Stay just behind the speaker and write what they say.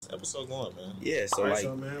episode going, man? Yeah, so Alright, like,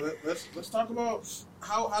 so man, let's talk about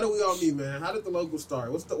how do we all meet, man? How did the local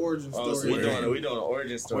start? What's the origin story? So we doing an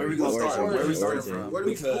origin story. Where we gonna start? Where we started Origin. from? Where do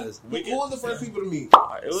we, Because who was the first people to meet?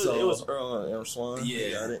 It was Earl and Swan.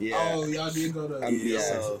 Yeah. yeah. Oh, y'all did go to.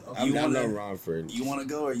 So, okay. I'm wanna- no Ron for you want to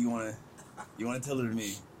go or you want to tell it to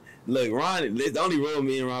me? Look, Ron, the only rule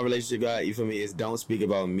me and Ron relationship got, you feel me, is don't speak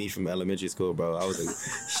about me from elementary school, bro. I was a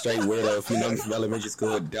straight weirdo. If you know me from elementary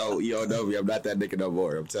school, you don't know me. I'm not that nigga no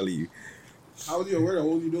more. I'm telling you. How was you a weirdo?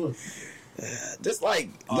 What was you doing? Just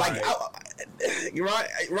Ron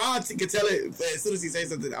can tell it. As soon as he says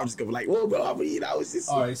something, I'm just gonna be like, "Whoa, bro!" I mean, I was just.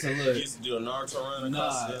 All right, so look. He used to do a Naruto run.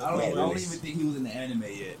 I don't even think he was in the anime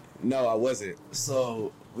yet. No, I wasn't.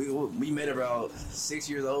 So we met about 6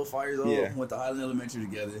 years old, 5 years old. Yeah. Went to Highland Elementary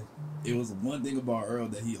together. It was one thing about Earl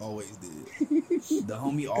that he always did. The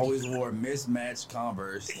homie always wore mismatched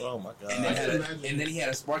Converse. Oh my god! And then he had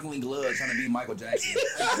a sparkling glove trying to be Michael Jackson.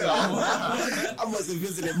 I must have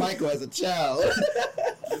visited Michael as a child.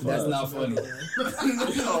 That's not funny.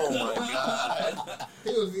 Oh my god! He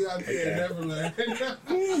was VIP at Neverland.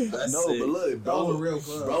 That's No, sick. but look, That was a bro, real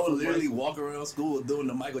club. bro would literally walk around school doing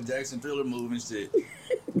the Michael Jackson Thriller move and shit.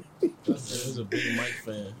 He was a big Mike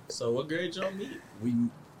fan. So what grade y'all meet?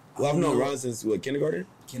 Well, I've known Ron since kindergarten,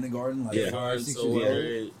 like Yeah. 5 or 6 So years what old.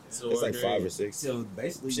 grade? So It's what like grade? 5 or 6. So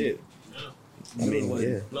basically, Shit. Yeah. I mean,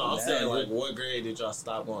 yeah. No, I'm saying like what grade did y'all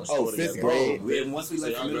stop going to Oh, school fifth together? grade. Once we So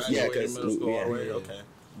left y'all middle graduated school, Yeah, 'cause middle school yeah. already? Yeah. Okay.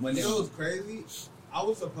 when You they, know what's crazy? I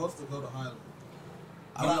was supposed to go to Highland.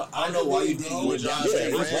 I don't know why you didn't. You were John down Yeah, there.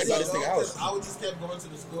 it was right by this nigga house. I would just kept going to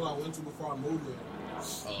the school I went to before I moved there.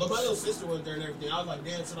 But my little sister went there and everything. I was like,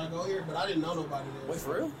 damn, should I go here? But I didn't know nobody there. Wait,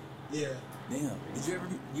 for real? Yeah. Damn.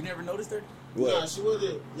 You never noticed her? Nah, What? she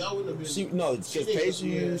wasn't. Y'all wouldn't have been. She no, because didn't- Paige,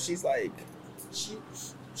 yeah. she's like,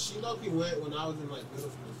 She low-key went when I was in like middle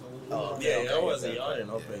school. So when we Oh, were- Yeah, okay, I wasn't. okay. Y'all didn't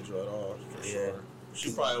know Pedro at all. For Yeah. sure.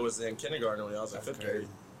 She probably was in kindergarten when I was in That's fifth crazy. grade.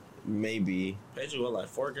 maybe. Pedro was like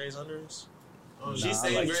 4 grades under us. Oh, She's nah,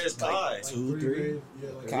 same like- grade as Kai. like 2, 3 3. grades. Yeah,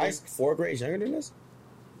 like Kai's 4 grades younger than us?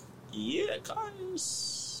 Yeah,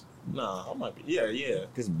 Kai's. Nah, I might be. Yeah.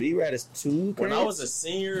 Because B-Rad is 2 grades? When I was a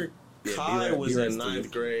senior, Yeah, Kai B-Rad- was B-Rad's in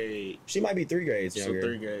 9th grade. She might be 3 grades So younger.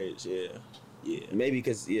 3 grades, yeah. Maybe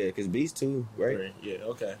because B's 2, right? 3. Yeah,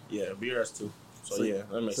 okay. Yeah, BRS 2. So yeah,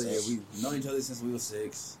 that makes So sense. yeah, we've known each other since we were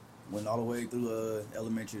 6. Went all the way through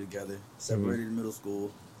elementary together. Separated in middle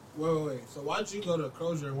school. Wait. So why'd you go to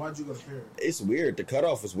Crozier and why'd you go to Perry? It's weird. The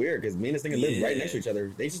cutoff was weird because me and this nigga live right Yeah. next to each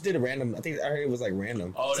other. They just did a random. I think I heard it was like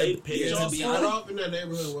random. Oh, they To- picked yeah, y'all to be school? Cut off in that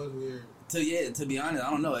neighborhood was weird. To be honest, I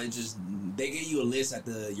don't know. It just they gave you a list at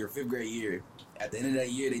your 5th grade year. At the end of that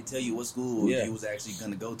year, they tell you what school Yeah. you was actually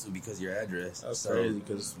gonna go to because of your address. That's So, crazy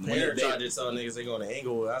because when parents they- tried to tell niggas they going to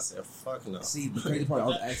Inglewood. I said, fuck no. See, the crazy part, I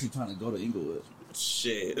was actually trying to go to Inglewood.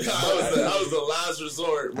 Shit. that was the last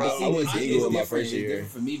resort, bro. I went to Inglewood my It's first year.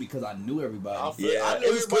 different for me because I knew everybody. I Yeah, knew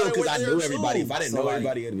it was cool everybody because I went knew there, everybody. too. If I didn't So, know like,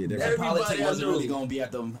 everybody, it'd be a That different. Everybody politics I wasn't knew. really gonna be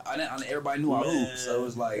at them. Everybody knew I Man. hooped, so it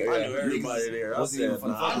was like I knew everybody niggas there. I wasn't even said,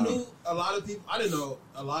 fun. nah. I knew a lot of people. I didn't know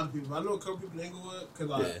a lot of people. I know a couple people in Inglewood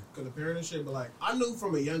because of parents and shit. But like, I knew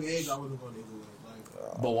from a young age I wasn't going to Inglewood.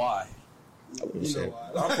 Like, But why? you know why?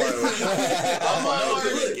 I'm probably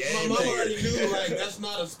My mom already knew like that's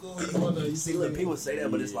not a school you want to. You see, look, people say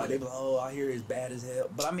that, but it's like they be like, "Oh, I hear it's bad as hell."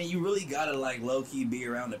 But I mean, you really gotta like low key be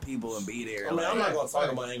around the people and be there. I mean, like, I'm not going to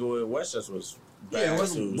talk about Inglewood. Westchester was bad, Yeah,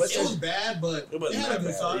 too. it was bad, but It wasn't had a that good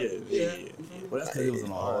bad. side. Well, that's because it was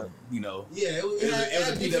an all, Yeah, it was It was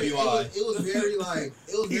a PWI. It was very like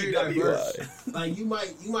it was very PWI. diverse. Like you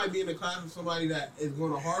might be in a class with somebody that is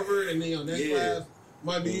going to Harvard, and then your next Yeah. class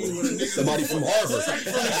might be with a nigga Somebody from Harvard.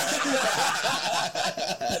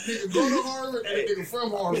 a nigga go to Harvard and a nigga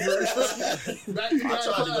from Harvard. Back to I back tried to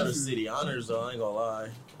go to classes. City Honors, though. I ain't going to lie.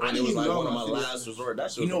 I And it didn't was even like know one of my about City last resort.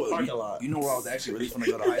 That shit you was know, the parking lot. you know where I was actually really gonna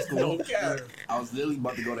go to high school? No cap. I was literally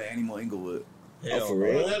about to go to Animal Inglewood, Hell, for bro.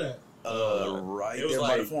 real? Where's that at? right It was there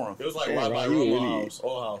like by the forum. It was like Yeah, right by Ron, you Roma really- House,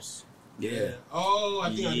 old house. Yeah, Oh,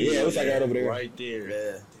 I think I Yeah, it was like right over there. Right there.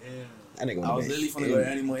 yeah. Damn. That nigga I was went literally gonna go to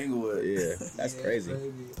Animal Inglewood. Yeah, that's Yeah, crazy.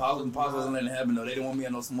 Pop wasn't letting it happen though. They didn't want me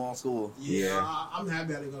at no small school. Yeah, Yeah. I'm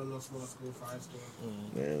happy I didn't go to no small school for high school.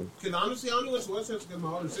 Man. Because honestly, I only went to Westchester because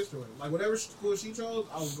my older sister went. Like, whatever school she chose,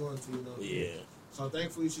 I was going to, you know. Yeah. So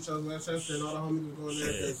thankfully, she chose Westchester, and all the homies were going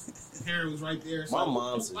there because parent was right there. So My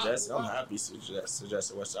mom suggested. I'm happy suggested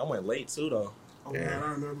Westchester. I went late too though. Oh, God, I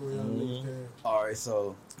remember when y'all niggas there. All right,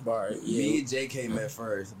 so Right. me and JK met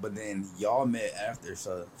first, but then y'all met after.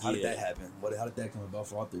 So how did Yeah. that happen? How did that come about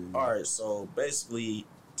for all three? All right. So basically,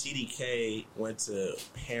 TDK went to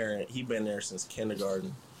parent. He been there since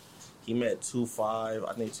kindergarten, he met 2-5.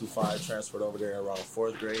 I think 2-5 transferred over there around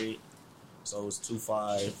 4th grade. So it was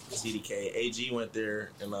 2-5, TDK. AG went there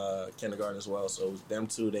in kindergarten as well. So it was them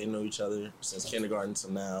two, they knew each other since kindergarten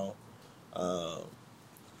to now.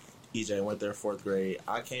 EJ went there 4th grade.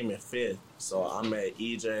 I came in 5th. So I met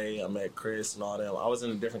EJ, I met Chris and all them. I was in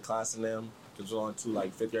a different class than them. Because we were on 2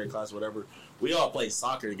 like 5th grade class or whatever. We all played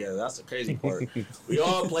soccer together. That's the crazy part. We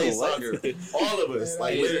all played soccer. All of us.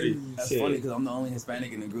 Like, literally. That's funny because I'm the only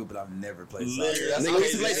Hispanic in the group, but I've never played soccer. Nigga, we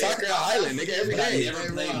used to play soccer at Highland, nigga, every day. I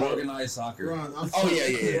never played organized soccer. Ron,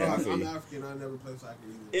 yeah. Ron, I'm African. I never played soccer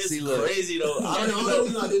either. It's crazy, though. I don't The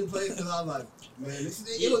reason know. I didn't play because I was like, man,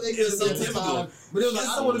 it's so typical. But it was like,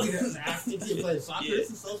 I don't want to be that African kid playing soccer. Yeah.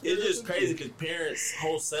 This is so It's just crazy because parents'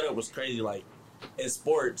 whole setup was crazy. Like, in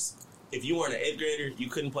sports, if you weren't an 8th grader, you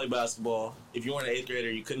couldn't play basketball. If you weren't an 8th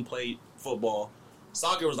grader, you couldn't play football.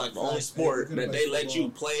 Soccer was like the only sport that they let you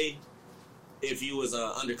play if you was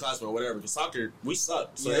underclassman or whatever. Because soccer, we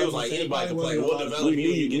sucked. So it was like anybody can play. We'll develop you,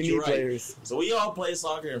 you get you right. Players. So we all played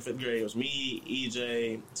soccer in 5th grade. It was me,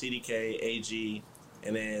 EJ, TDK, AG,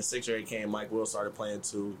 and then 6th grade came. Mike Will started playing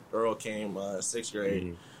too. Earl came 6th grade.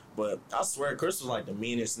 Mm-hmm. But I swear, Chris was like the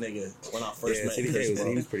meanest nigga when I first met Chris.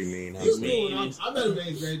 He was pretty mean. He was cool. I met him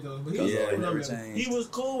in 8th grade though. But he was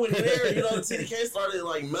cool when there. You know, TDK started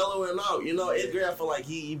like mellowing out. You know, 8th grade, I feel like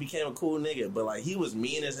he became a cool nigga. But like he was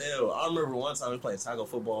mean as hell. I remember one time we played tackle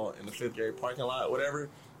football in the 5th grade parking lot, whatever.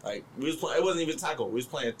 Like we was playing, it wasn't even tackle. We was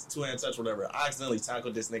playing 2-hand touch, whatever. I accidentally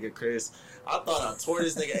tackled this nigga Chris. I thought I tore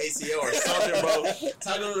this nigga ACL or something, bro.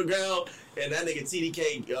 Tackled on the ground, and that nigga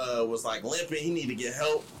TDK was like limping. He needed to get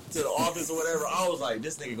help to the office or whatever. I was like,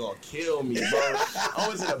 this nigga gonna kill me, bro. I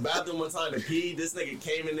went to the bathroom one time to pee. This nigga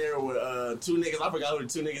came in there with 2 niggas. I forgot who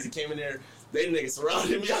the 2 niggas that came in there. They niggas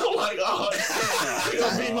surrounded me. I'm like, oh shit, they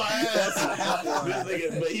gonna beat my ass. This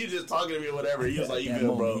nigga, but he was just talking to me or whatever. He was like, you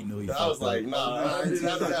good, bro? I was like, nah. After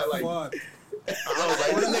that, like, I was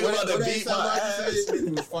like, this nigga about to beat my ass.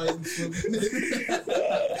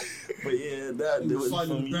 But yeah, that was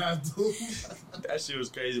funny. That shit was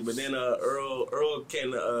crazy. But then Earl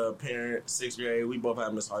came to parent 6th grade. We both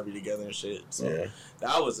had Miss Harvey together and shit. So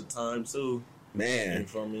that was a time too. Man,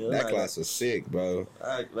 that class was sick, bro.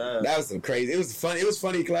 That was some crazy. It was funny. It was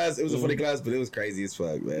funny class. It was a funny class, but it was crazy as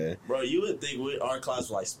fuck, man. Bro, you would think our class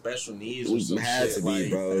was like special needs or we some had shit. to be, like,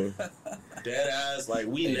 bro. Dead ass. Like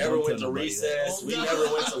we never went to recess. We never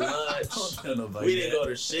went to lunch. We didn't go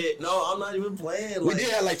to shit. No, I'm not even playing. Like, we did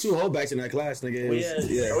have like 2 holdbacks in that class, nigga.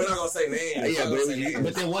 We're not gonna say names.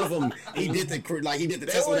 But then one of them, he did the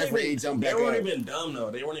test with that for he jumped back up. They weren't even dumb though.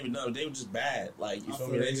 They weren't even dumb. They were just bad. Like you feel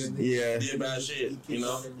me? They just did bad shit. You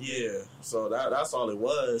know? Yeah. So that's all it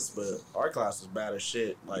was. But our class was bad as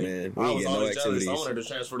shit. Like man, I was always jealous. I wanted to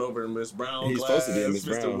transfer over to Miss Brown. He's supposed to be in Miss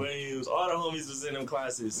Brown. Mr. Williams. All the homies was in them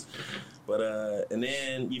classes. But and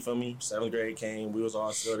then you feel me? 7th grade came. We was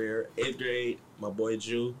all still there. 8th grade, my boy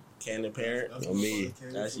Jew came to parent. On me.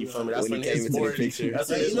 That's you feel me? That's when his sport. That's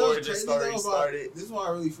when his origin story started. This is why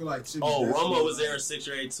I really feel like shit. Oh, Romo was there in 6th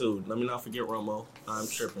grade too. Let me not forget Romo. I'm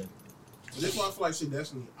tripping. This is why I feel like shit.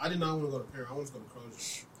 Destiny. I did not want to go to parent. I wanted to go to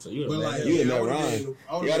Crozier. So you didn't know Ron. You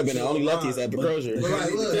would have been the only lefties at Crozier. But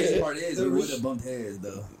like, look, the crazy part is we would have bumped heads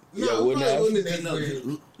though. No, wouldn't have.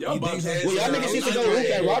 Y'all bumped heads. Well, y'all niggas used to go hoop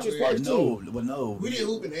at Rogers Park too. No. We didn't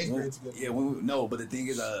hoop in 8th grade together. Yeah, but the thing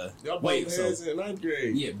is, y'all bumped heads in 9th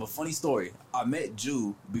grade. Yeah, but funny story. I met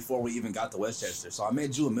Jew before we even got to Westchester. So I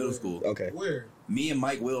met Jew in middle school. Okay. Where? Me and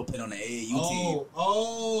Mike Will played on the AAU team.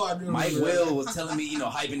 Oh, I do. Mike Will was telling me,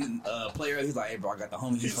 hyping player. He's like, "Hey, bro, I got the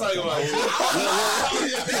homie." He's talking about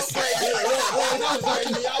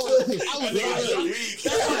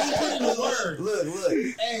Look.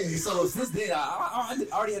 Hey, so since then, I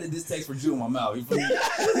already had a distaste for Jew in my mouth. You feel me?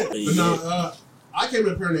 But no, I came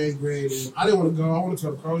to parent in 8th grade, and I didn't want to go. I wanted to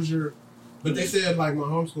go to Crozier. But they said like my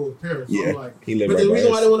homeschool with parents. Yeah, so like, he lived but right the reason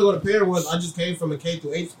why I us. didn't want to go to parent was I just came from a K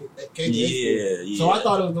through 8 school. Yeah. So I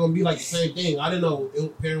thought it was gonna be like the same thing. I didn't know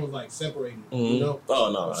parent was like separated. Mm-hmm. You know? Oh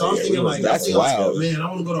no. So I'm thinking like that's wild. Man, I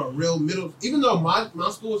want to go to a real middle. Even though my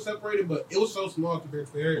school was separated, but it was so small compared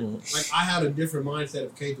to parent. Mm-hmm. Like I had a different mindset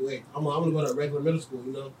of K through 8. I'm gonna go to a regular middle school.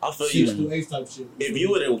 You know, I feel 6 you. through 8 type shit. If you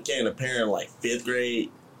would have came to parent like 5th grade,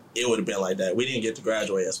 it would have been like that. We didn't get to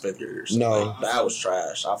graduate as 5th graders. No. Like, that was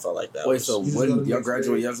trash. I felt like that. Wait, so when y'all graduate,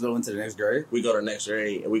 grade. you have to go into the next grade? We go to next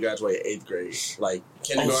grade and we graduate 8th grade. Like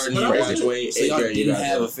kindergarten, so you graduate. So 8th y'all grade, you didn't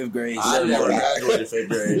have a graduate. 5th grade. I never graduated 5th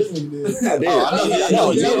grade. This nigga did. I did.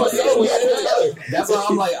 Oh, That's why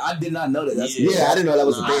I'm like, I did not know that. That's Yeah, I didn't know that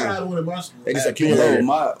was a I thing. had one in my school. They just At accumulated.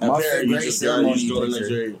 my At 5th parent, you grade just ceremony. go to next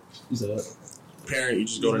grade. You said that? parent, you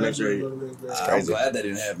just go to next grade. I'm glad that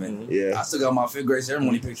didn't happen. Yeah. I still got my 5th grade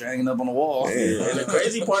ceremony picture hanging up on the wall. Yeah. And the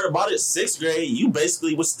crazy part about it, 6th grade, you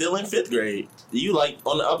basically was still in 5th grade. You like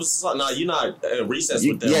on the opposite side. No, you're not recess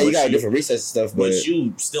with them. Yeah, you got different recess stuff, but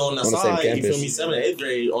you still on the on the side. same You feel campus. me? 7th and 8th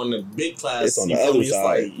grade on the big class. It's on the you feel other me? It's side.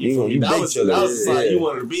 like, you feel me? You That big was chiller. the side Yeah. you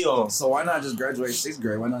wanted to be on. So why not just graduate 6th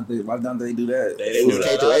grade? Why don't they do that? They it didn't was do K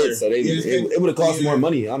that to 8, either. so it would have cost more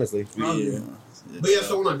money, honestly. Yeah. But yeah,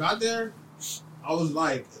 so when I got there, I was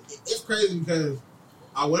like, it's crazy because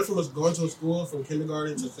I went from going to a school from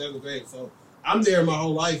kindergarten to 7th grade. So I'm there my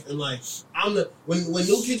whole life, and like when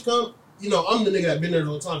new kids come, you know, I'm the nigga that been there the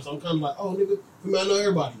whole time. So I'm kind of like, oh nigga, I know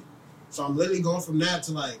everybody. So I'm literally going from that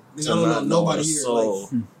to like, nigga, I don't know nobody here. Like,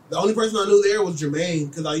 the only person I knew there was Jermaine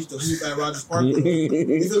because I used to hoop at Rogers Park.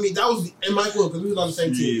 You feel me? That was and Michael because we was on the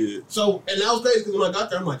same team. Yeah. So and that was crazy because when I got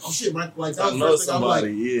there, I'm like, oh shit, Michael. Like that was I the know first thing somebody.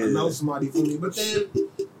 I'm like, I know somebody for me. But then,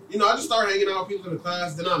 you know, I just started hanging out with people in the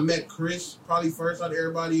class. Then I met Chris probably first out of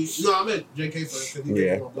everybody. No, I met JK first because he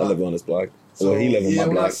Yeah, lived on my I block. live on this block. So, Well, he live on my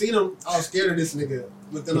when I block. seen him, I was scared of this nigga.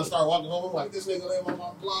 But then I started walking home. I'm like, this nigga live on my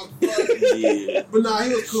block. Yeah. But nah,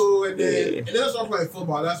 he was cool. And then I started playing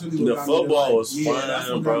football. That's really what The got me to, football like, was that's fun, what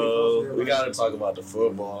got me bro. close to We it, gotta like, talk about the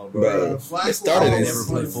football, bro. Bro. flag It started football in- was Never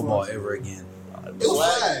fun played as football fuck. ever again. It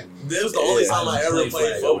was flag. This was the only time I ever Played played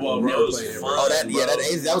flag. football, bro. Never It was played it, fun. Oh, that bro.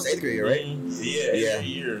 that was 8th grade, right? Yeah, Yeah. every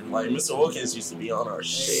year. Like Mr. Wilkins used to be on our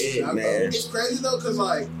shit. I- man. It's crazy though, cause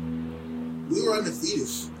like we were undefeated.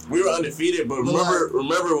 We were undefeated, but But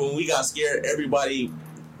remember when we got scared, everybody,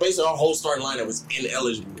 basically our whole starting lineup was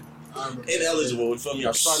ineligible. Ineligible, you feel me?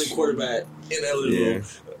 Our starting quarterback, ineligible. Yeah.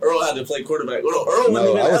 Earl had to play quarterback. Well, no, Earl No, wasn't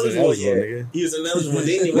even I wasn't eligible eligible, yet. nigga. He was ineligible.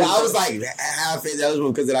 Didn't even. Well, I was like half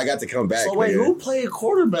eligible because then I got to come back. So wait, nigga. who played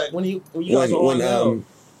quarterback when you guys were when on?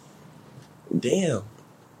 Damn,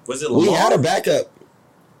 was it we Lamar? had a backup.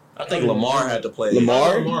 I think Lamar had to play.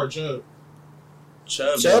 Lamar? Chubb.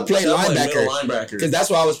 Chubb played middle linebacker. linebacker. Because that's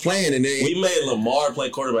why I was playing, and then We made Lamar play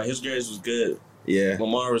quarterback. His grades was good. yeah,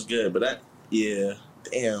 Lamar was good, but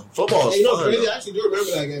damn, football was Hey, you know, fun. crazy. though. I actually do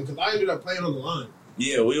remember that game because I ended up playing on the line.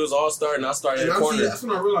 Yeah, we was all starting. I started And at corner that's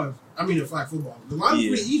when I realized. I mean, in flag football, the line was Yeah.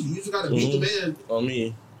 pretty easy. You just got to beat the man on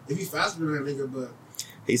me. if he's faster than that nigga. But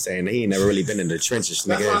he's saying that he ain't never really been in the trenches,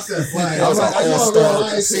 that's why I nigga. said flag. I was like, I know all I'm star real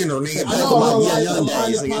casino, nigga. I Back know in I'm my like young the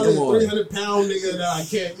days, nigga. Come on. 300-pound nigga that I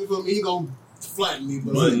can't. You feel me? He gonna flatten me,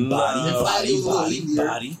 but But like, nah, body was a little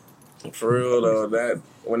easier. For real though, that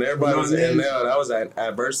when everybody was in there, that was at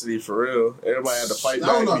adversity for real. Everybody had to fight That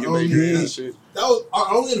back was to our get only- their grades and shit. That was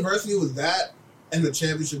our only adversity was that, and the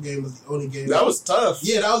championship game was the only game. That was tough.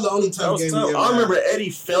 Yeah, that was the only That tough was game. tough. we ever I remember had. Eddie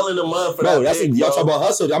fell in the mud for Bro, that. that's pick, what y'all bro. talk about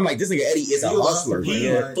hustle. I'm like, this nigga Eddie is a He was hustler. hustling, He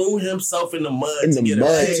bro. Yeah. threw himself in the mud In to the get mud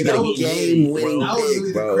a to pick. get that a was- game-winning That was really pick,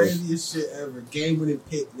 the bro. craziest shit ever. Game winning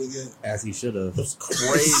pick, nigga. As he should have. It was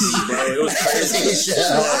crazy, bro. It was crazy.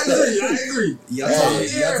 I agree. Y'all Hey,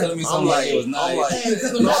 telling me something like it was nice.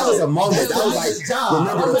 That was a moment. That was like,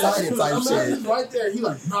 remember the Titan type I'm shit. right there. He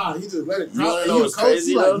like, nah, he just let it You drop. wanna And know he what's was coach,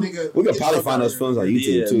 crazy, he like, though? nigga, We could get probably the fuck find out those of films on Yeah,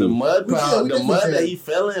 YouTube the too. mud, We pile, did the some mud shit. that he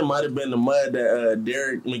fell in might have been the mud that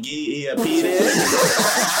Derek McGee he had peed in. I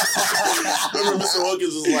remember Mr.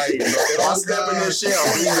 Wilkins was like, if I step in this shit,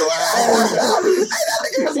 I'm beating your ass.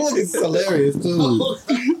 It's hilarious too.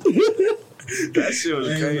 That shit was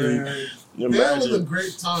Hey, crazy. man. That was a Imagine.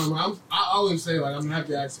 great time. I always say, like, I'm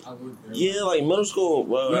happy I went there. Yeah, like middle school,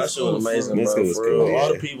 bro, Middle that shit school was was amazing, fun. bro. Middle school was For real. cool, All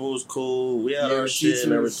the yeah. people was cool. We had Yeah, our shit and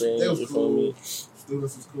teachers, everything. they was You feel cool. me?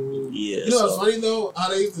 Students was cool. Yeah. You know what's so- funny though? How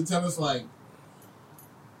they used to tell us like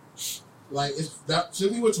it's that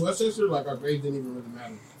since we went to Westchester, like our grades didn't even really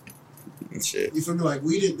matter. Shit. You feel me? Like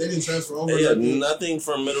they didn't transfer over. Yeah, nothing. nothing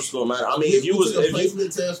from middle school matter. I mean, We- if you we was took a if you,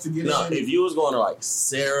 placement test to get no, in. if you was going to like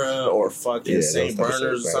Sarah or fucking Yeah, St. those type of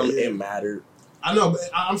Bernard's or shit, something, right. it mattered. I know, but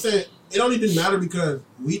I'm saying it only didn't matter because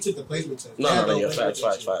we took the placement test. They had No, yeah, placement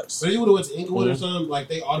facts. test. So if you would have went to Inglewood or something, like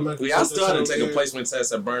they automatically. Yeah, I sent still us had to something take a there. placement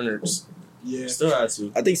test at Bernard's. Yeah. Still had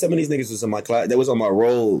to. I think some of these niggas was in my class. That was on my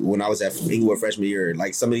roll when I was at Inglewood freshman year.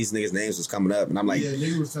 Like some of these niggas' names was coming up, and I'm like, yeah,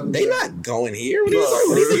 nigga was telling they me. not going here. What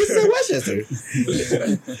are these niggas in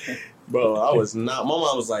Westchester? Bro, I was not. My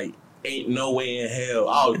mom was like, ain't no way in hell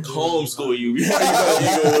I'll homeschool you before you go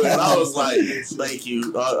to Inglewood. And I was like, thank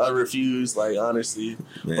you. I refused, like, honestly.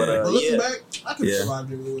 Man. But, But looking yeah. back, I could have Yeah.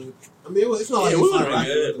 survived Inglewood. I mean, it's not like Yeah, it's we not would have like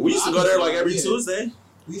been good. We used to go there like every Tuesday.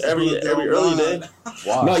 Every early day.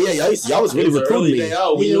 Wow. No, yeah, y'all was really It was an recruiting early me. day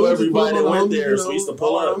out. We knew everybody that went there, so we used to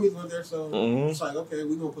pull Our up. homies went there, so Mhm. it's like, okay,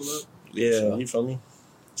 we gonna pull up. Yeah, you feel me?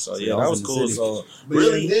 So, So yeah, y'all that was was in the cool. city. So, But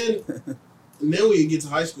really? yeah, then And then we get to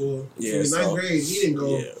high school. Yeah, so in ninth grade, he didn't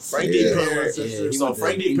go. Yeah, Frank D. Parent. So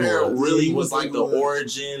Frank D. Parent really was like the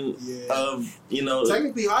origin of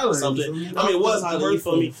technically Highland. Something. I mean, it was Highland. You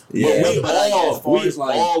feel me? Yeah. But we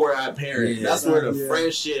all were at Parent. Yeah, that's where the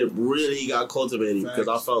friendship really got cultivated because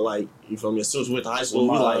I felt like you feel me. As soon as we went to high school,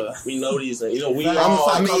 we know these. We all.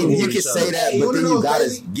 I mean, you could say that, but then you gotta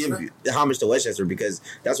crazy? give homage to Westchester because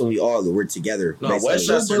that's when we all were together. No, basically.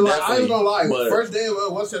 Westchester. But I ain't gonna lie. But, First day of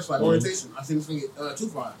Westchester orientation, I seen this thing at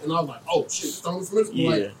 2-5, and I was like, "Oh shit, it's the homie from middle school."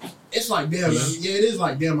 Like, it's like damn, man. Yeah, it is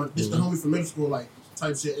like damn. It's the homie from middle school, like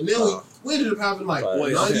type shit. And then we ended up having like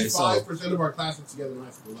 95% of our classes together in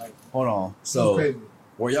high school. Like, hold on, it was so. crazy.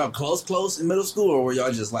 Were y'all close in middle school, or were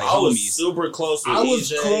y'all just like I was homies? super close with I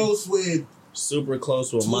was EJ. Super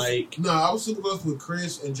close with Mike. No, I was super close with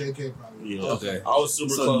Chris and JK probably. Yeah. Okay. I was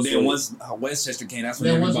super close. Then once Westchester came, that's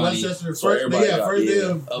when Then once everybody. Westchester first day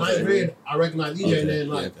of ninth grade, I recognized EJ, and then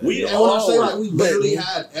like we and when I say all like we literally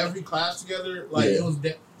had every class together, like it was.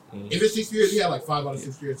 If it's 6 years, we had like 5 out of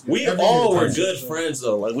 6 years. We all were good friends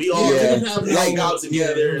though. Like we all hang out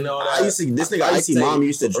together and all that. This nigga IT mom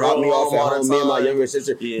used to drop me off at home. Me and my younger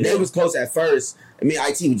sister. They was close at first. I mean,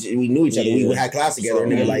 IT, we knew each other. We had class together.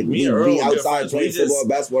 Nigga, like we outside playing football,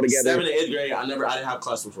 basketball together. 7th and 8th grade, I didn't have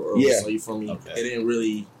class with Earl. Yeah. So you feel me? It didn't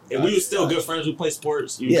really. And we were still good friends. We played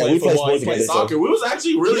sports. We played football. We played soccer. We was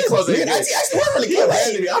actually really close. IT actually were really close.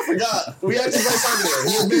 I forgot. We actually played soccer there.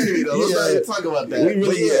 He admitted me though. Let's not even talk about that. We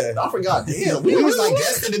really, I forgot. Damn, we was like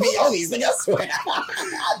destined to be homies. Nigga, I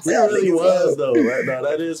swear. We really was though. Right now,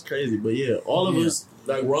 that is crazy. But yeah, all of us.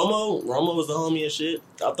 Like Romo was the homie and shit.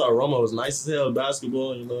 I thought Romo was nice as hell at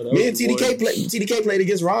basketball. Me and TDK played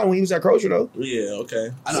against Ron when he was at Crocher though. Yeah, okay.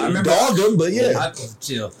 I remember dogged him, but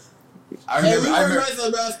chill. I remember nice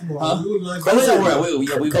at basketball. Huh? We nice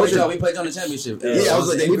we played on the championship. I was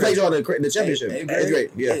like, we played on the championship. 8th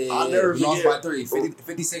grade. Yeah. I'll never forget. Lost by 3,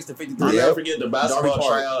 56 to 53. I'll never forget the basketball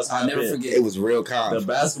tryouts. I'll never forget. It was real calm. The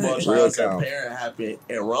basketball tryouts at Parent happened,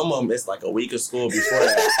 and Romo missed like a week of school before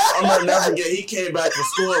that. I'm gonna never forget. He came back from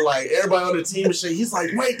school like everybody on the team and shit. He's like,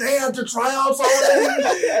 "Wait, they have the tryouts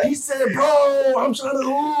already?" He said, "Bro, I'm trying to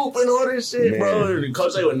hoop and all this shit, bro." And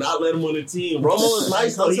Coach A would not let him on the team. Romo was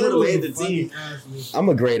nice though. He would have made the team. I'm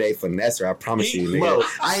a grade A finesser, I promise you, nigga. Bro,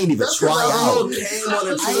 I ain't even try out.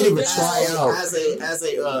 I ain't even try out as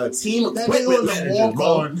a team equipment manager,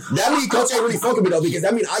 bro. That means Coach ain't really fucking me though, because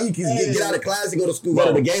that means I can get out of class and go to school, go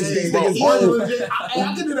to the games. These niggas,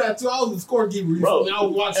 I could do that too. I was the scorekeeper, bro. I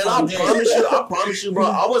would watch. And I promise you, bro.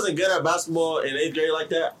 I wasn't good at basketball in 8th grade like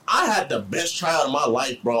that. I had the best tryout of my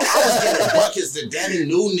life, bro. I was getting buckets to Danny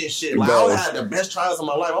Newton and shit. Like I had the best tryouts of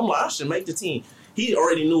my life. I'm like, I should make the team. He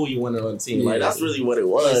already knew he wanted on the team. Like that's really what it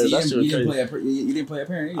was. You didn't play at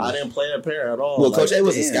Parent either. I didn't play at Parent at all. Well, Coach A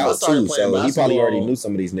was a scout too, so he probably already knew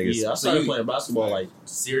some of these niggas. Yeah, I started playing basketball like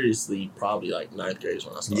seriously probably like 9th grade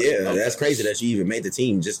when I started. Yeah, that's crazy that you even made the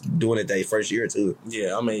team just doing it that first year too.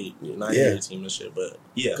 Yeah, I made 9th grade team and shit, but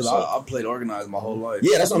yeah, because I played organized my whole life.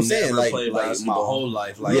 Yeah, that's what I'm saying. Like my whole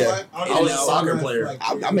life. Like I was a soccer player.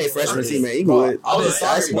 I made freshman team at Inglewood. I was a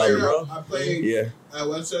soccer player, bro. I played at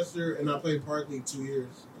Westchester and I played Park League 2 years.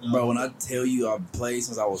 Bro, when I tell you I played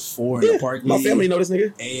since I was 4 in the Park League. My family know this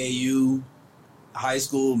nigga. AAU, high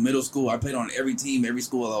school, middle school. I played on every team, every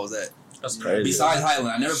school I was at. That's crazy. Besides Highland,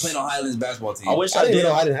 I never played on Highland's basketball team. I wish I didn't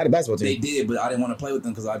know Highland had a basketball team. They did, but I didn't want to play with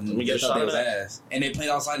them because I didn't get thought shot they was at. ass. And they played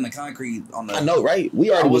outside in the concrete on the. I know, right? We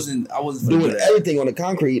already I wasn't doing everything on the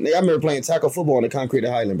concrete. I remember playing tackle football on the concrete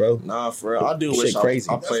at Highland, bro. Nah, for real. I do wish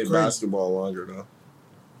I played basketball longer though.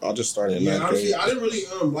 I just started in 9th grade. Honestly, I didn't really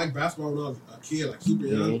like basketball when I was a kid, like super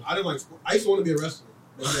young. I didn't like. I used to want to be a wrestler.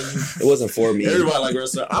 It wasn't for me. Everybody like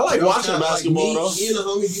wrestling. I like watching basketball though. Me and the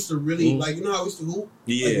homies used to really like. You know how we used to hoop?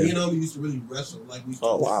 Yeah. Like, me and the homies used to really wrestle. Like we. Used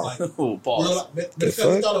to, wow. Like, pause. Because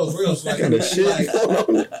we thought it was real. So like, kind of shit.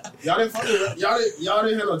 Y'all didn't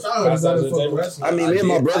have no childhood. Y'all didn't fucking wrestle. I mean, me and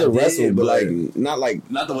my brother wrestled, but like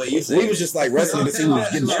not the way you said. We was just like wrestling to see who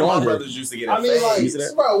was getting stronger. My brothers used to get. I mean,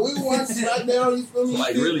 like, bro, we watched SmackDown. You feel me?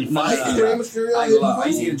 Like really fight. I used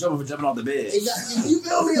to get in trouble for jumping off the bed. You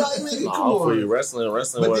feel me? Like, nigga, come on. Wrestling.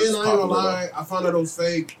 But then I ain't gonna lie, I found out it was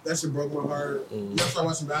fake. That shit broke my heart. I started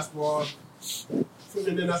watching basketball.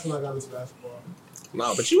 And then that's when I got into basketball.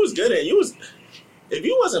 Nah, but you was good at if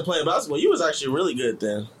you wasn't playing basketball, you was actually really good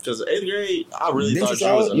then. Because 8th grade, I really thought you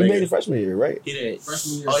was a nigga. You made it freshman year, right? He didn't.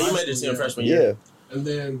 Freshman year. Oh, you made the team freshman year. Yeah. And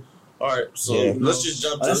then. All right, so let's just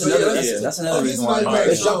jump to that's another reason why.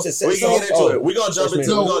 Let's jump to we gonna get into it. We're gonna jump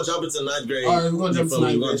into 9th grade. All right, we're gonna jump to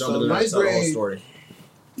 9th grade. So 9th grade. Story.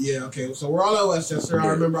 Yeah, okay. So we're all at Westchester. I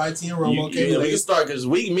remember IT and Romo came late. We can start because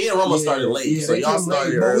me and Romo started late. So y'all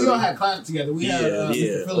started but early. we all had class together. We had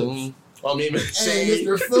Phillips. I mean, Hey, Shade.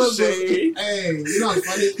 Mr. Phillips. Shade. Hey, you know what's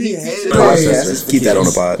funny? He hated Process. Keep that on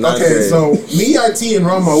the pod. Okay, so me, IT, and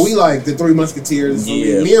Romo, we like the Three Musketeers. So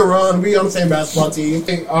Yeah. me and Ron, we on the same basketball team.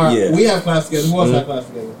 Yeah. We have class together. Who else had class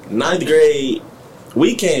together? 9th grade,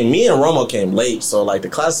 me and Romo came late, so like the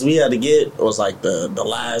classes we had to get was like the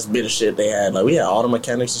last bit of shit they had. Like we had auto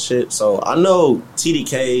mechanics and shit. So I know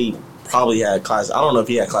TDK probably had class. I don't know if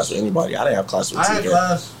he had class with anybody. I didn't have class with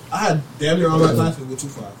TDK. I had damn near all my classes with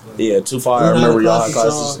 2-5. Yeah, 2-5. I remember y'all had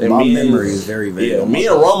classes. And My me memory is very vague. Yeah, me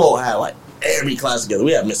and Romo had like every class together.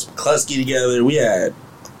 We had Mr. McCluskey together. We had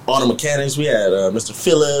auto mechanics. We had Mr.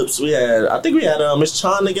 Phillips. I think we had Miss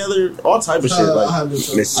Chan together. All type of shit. Like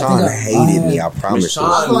Miss Sean hated me. I promise Miss you.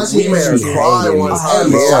 Chan, we made her cry one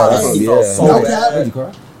time.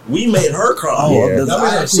 Yeah. We made her cry. Oh,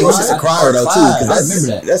 Yeah. she was just a crier though too. Because I remember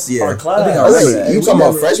that. That's Our class. I remember that. You talking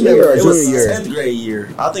about freshman year or It was junior year? 10th grade year.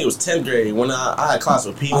 I think it was 10th grade when I had class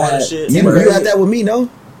with P1 and shit. You had that with me, no?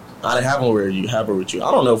 I didn't have one where you have her with you.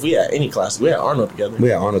 I don't know if we had any classes. We had Arnold together. We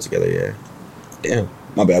had Arnold together, yeah. Damn.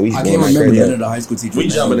 My bad. We I going can't like remember crazy. none of the high school teachers. We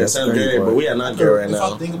jumping in That's 10th crazy grade, part. but we at 9th grade right If I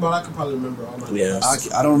now. think about it, I could probably remember all my Yeah.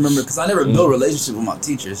 I don't remember because I never built a relationship with my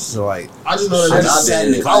teachers. So like, I just know that I I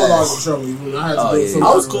did. was always in trouble. Even I had to Oh, do yeah. some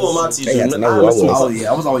I was kind of cool with my relationship. teacher. They had to know I who I listened to was. oh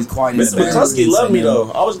yeah, I was always quiet. in Mr. the class. McCluskey loved me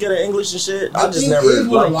though. I was getting English and shit. I just think never is with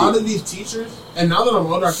a liked lot it. of these teachers, and now that I'm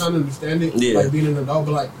older, I kind of understand it. Yeah. Like being an adult,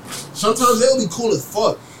 but like sometimes they'll be cool as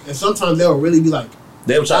fuck, and sometimes they'll really be like.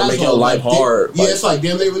 They were trying to make your assholes, life like, hard. Yeah, Like, it's like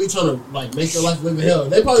damn, they really trying to like make your life live in hell.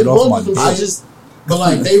 They probably Get off going through my some I shit, just, but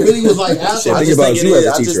like they really was like assholes. Shit, I think just about think it you as is. a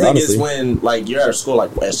I just teacher, think it's honestly. when like you're at a school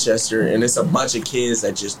like Westchester and it's a bunch of kids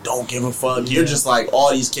that just don't give a fuck. You're just like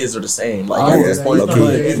all these kids are the same. Like Oh, at this yeah, point, yeah,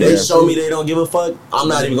 if yeah. they show me they don't give a fuck, I'm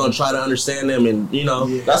not even gonna try to understand them. And you know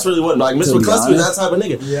Yeah. that's really what like Mr. To be McCluskey was honest. that type of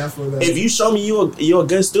nigga. Yeah, I feel that. If you show me you're a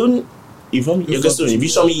good student. You feel me? You're a good student. If you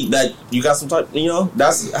show me that you got some type,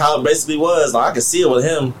 that's how it basically was. Like I could see it with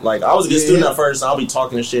him. Like I was a good student at first. I'll be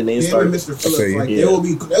talking and shit, and then Him start. and Mr. Phillips, feel you. like Yeah.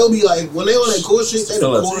 they'll be like when they on that cool shit, they the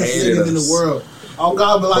Phillips coolest hated niggas in us. the world. Oh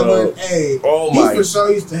God, but like, Bro. when, hey, Oh he my for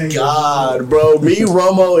sure used to hate God, bro, me,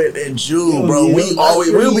 Romo, and Jude, bro, Yeah,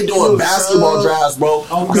 we'll be doing basketball drafts, bro.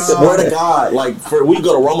 Oh, I God. swear to God, like we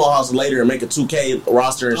go to Romo house later and make a 2K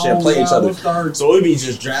roster and shit, Oh, play each God, other. we'll start. So we be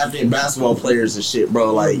just drafting basketball players and shit,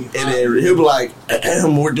 bro. Like, and then he'll be like,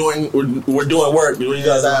 "We're doing work. What do you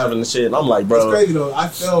guys have?" And shit. And I'm like, It's bro, crazy though. I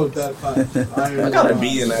failed that class. I gotta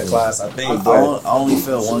be in that class. I think, I but only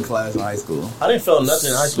failed one class in high school. I didn't feel nothing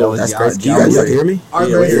in high school. That's Yeah, crazy. yeah, You guys yeah. hear me? Our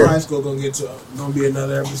Yeah, grades in yeah. high school gonna be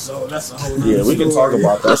another episode. That's a whole. Yeah, nother we can story. talk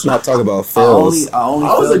about that. Let's not talk about I fails. only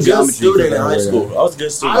I was a failed good geometry student in because high I school. I was a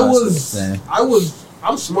good student. in high school.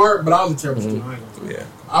 I'm smart, but I was a terrible student. I ain't gonna lie. Yeah.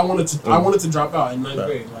 I wanted to drop out in 9th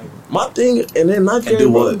grade. Like, My thing, and then 9th grade,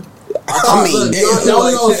 do bro, what? I mean, look, damn, y'all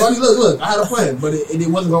like- know what's funny? Look, I had a plan, but it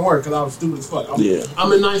wasn't gonna work because I was stupid as fuck. Yeah.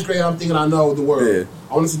 I'm in 9th grade. I'm thinking I know the world. Yeah.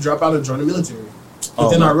 I wanted to drop out and join the military. But Oh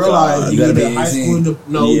then my I realized God. you You gotta need a be high 18.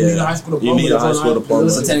 school. You need a high school diploma. You need a to high join school diploma.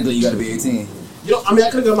 So technically, you got to be 18. You know, I mean, I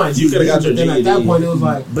could have got my GED. You coulda got your but then at that GED. point, it was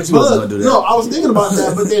like, But you wasn't gonna do that. No, I was thinking about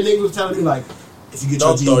that, but then niggas was telling me like, if you get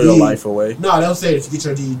Don't your throw GED, your life away. No, they'll say if you get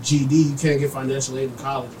your GED, you can't get financial aid in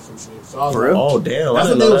college or some shit. So I was For like, real? Oh damn! that's I what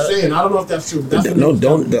didn't they know were that. saying. I don't know if that's true, but that's what No, they were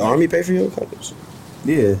telling don't me. the army pay for your college?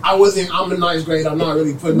 Yeah. I'm in 9th grade. I'm not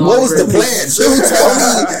really putting on. What was the plan? Dude, tell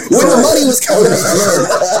me when the money was coming.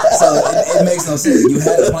 So it makes no sense. You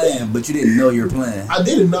had a plan, but you didn't know your plan. I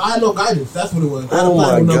didn't know. I had no guidance. That's what it was. I had a Oh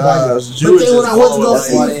plan my with no gosh, guidance. you But were then when just I went to go following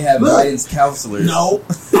That's why see, they have look, guidance counselors. no,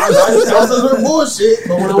 our guidance counselors were bullshit.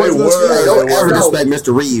 But when I went to go see, were. Don't They ever were. respect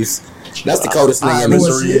Mr. Reeves. That's the coldest I nigga in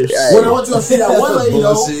bullshit. Mr. Reeves. When I went to go see that one lady,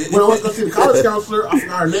 though, Bullshit. when I went to go see the college counselor, I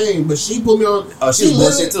forgot her name, but she put me on. Oh, she was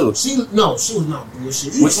bullshit literally- too? She was not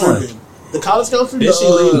bullshit. You Which one? tripping. The college counselor. Did she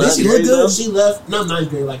leave Did 9th she grade, look good? though? She left not 9th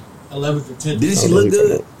grade, like 11th or 10th. Didn't she I don't know look who you talking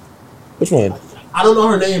good? about. Which one? I don't know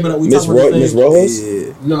her name, but we Miss talked about the Miss same. Rojos?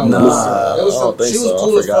 Yeah. No, Nah, it was I don't think she was so.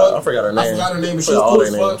 cool as fuck. I forgot her name. I forgot her name, but she Forgot was all cool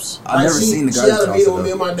as their fuck. names. I never seen the She had a guidance meeting with counselor,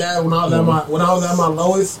 me and my dad when I was at my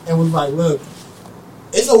lowest, and was like, "Look,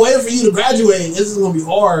 it's a way for you to graduate. This is gonna be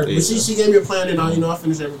hard." Yeah. But she gave me a plan, and I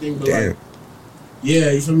finished everything. But Damn. like,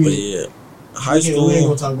 yeah, you feel me? But yeah, high We ain't school.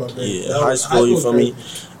 gonna talk about that. Yeah, That high was- school. You was feel me? crazy.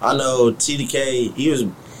 I know TDK. He was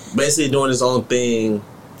basically doing his own thing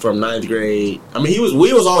from 9th grade. I mean,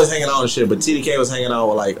 we was always hanging out and shit, but TDK was hanging out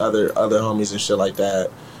with like other homies and shit like that.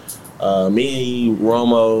 Me,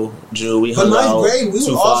 Romo, Jew, we But hung out. 9th grade, we would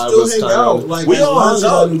 2-5 all still was hang kinda- out. Like we at all lunch,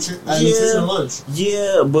 hung out. at nutrition lunch.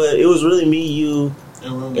 Yeah, but it was really me, you,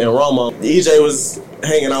 And and Romo. EJ was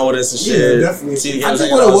hanging out with us and shit. Yeah, definitely. TDK I was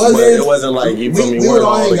think hanging what it out, was but is it wasn't like you feel me. we would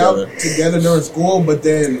all hang together. out together during school, but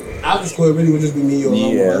then after school, it really would just be me or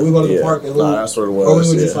Yeah, we go to the yeah. park and that's what it was. or we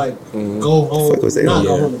would yeah. just like go home, Fuck was they not on?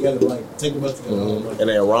 go Yeah. home together, but like take the bus together. And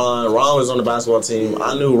then Ron was on the basketball team.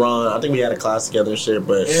 I knew Ron. I think we had a class together and shit,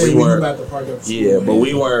 but And we we weren't. were at the park after school. Yeah, but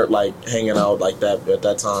we weren't like hanging out like that at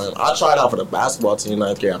that time. I tried out for the basketball team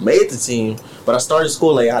 9th grade. I made the team, but I started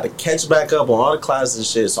school late. I had to catch back up on all the classes and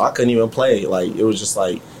shit, so I couldn't even play. Like it was just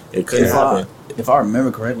like it couldn't happen. If I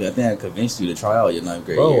remember correctly, I think I convinced you to try out your 9th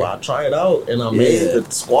grade Bro, year. I tried out and I made the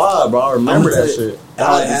squad, bro. I remember that shit.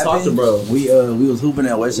 How I it just talked to happened, bro. we was hooping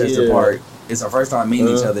at Westchester Yeah. Park. It's our first time meeting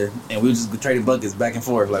each other, and we was just trading buckets back and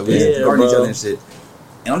forth, like we was guarding each bro. other and shit.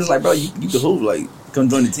 And I'm just like, bro, you can hoop, like come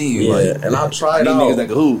join the team. Yeah, like, and I tried need out. niggas that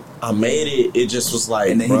can hoop, I made it. It just was like,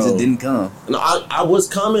 and then bro. he just didn't come. No, I was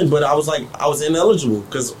coming, but I was like, I was ineligible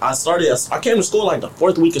because I came to school like the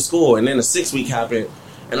 4th week of school, and then the 6th week happened,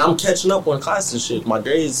 and I'm catching up on class and shit. My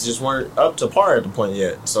grades just weren't up to par at the point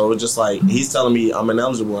yet, so it was just like he's telling me I'm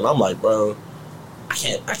ineligible, and I'm like, bro, I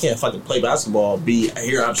can't fucking play basketball, be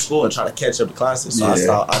here after school and try to catch up to classes. So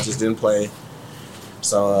I just didn't play.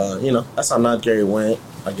 So that's how 9th grade went,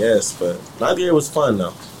 I guess. But 9th grade was fun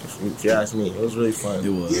though. If you ask me, it was really fun. It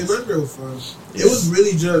was. Yeah, 9th grade was fun. Yeah. It was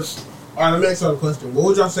really just. All right, let me ask y'all a question. What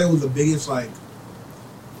would y'all say was the biggest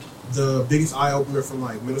eye opener from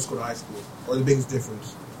like middle school to high school, or the biggest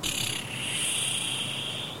difference?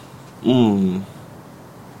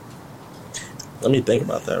 Let me think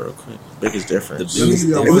about that real quick. Biggest difference. Let me give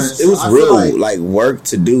you a It was I feel real like work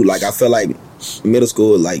to do. Like I feel like middle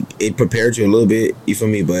school, like it prepared you a little bit. You feel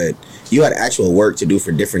me? But you had actual work to do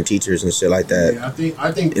for different teachers and shit like that. Yeah,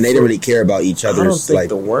 I think, And they didn't really care about each I don't other's think like.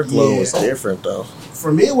 the workload was Yeah. different though.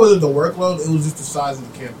 for me it wasn't the workload; it was just the size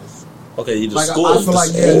of the campus. Okay, you Like just school. I feel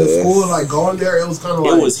like the school, like going there, it was kind of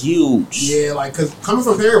like it was huge. Yeah, like because coming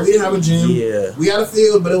from here, we didn't have a gym. Yeah. We had a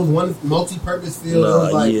field, but it was one multi-purpose field. It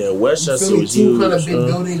was like Westchester was two huge. kind of big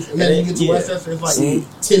buildings, and then you get to Westchester, it's like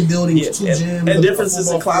 10 buildings, 2 gyms, and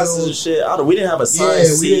differences in classes and shit. We didn't have a science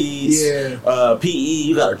seeds. PE,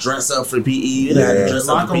 you got to dress up for PE. You didn't have to dress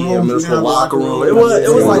up for PE in middle school locker room. It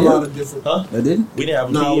was like a lot of different. Huh? They didn't? We didn't have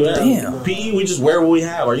a No, PE. damn. PE, we just wear what we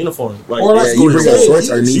have, our uniform. Like, Or like Yeah, you bring your shorts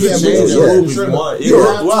you underneath can your change jeans, your yeah. room if you want. You Yeah.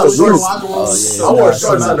 have to Wow, go to the shorts. locker room. Oh, yeah. So I wore much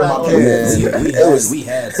shorts under my back pants. then. Man, We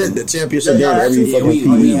had the to. championship Yeah, game every actually, fucking we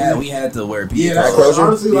PE. We had to wear PE. Yeah, that's Crozier?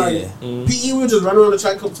 honestly like Yeah. PE. We would just run around the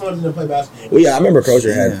track a couple times and then play basketball. Well, yeah, I remember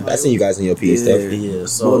Crozier had. Yeah. I seen you guys in your PE stuff. Yeah,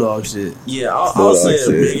 so Bulldog shit. yeah, I'll Bulldog say the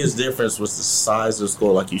shit. biggest difference was the size of the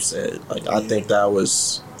school, like you said. Like I think that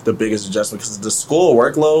was the biggest adjustment because the school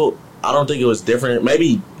workload. I don't think it was different.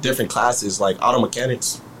 Maybe different classes like auto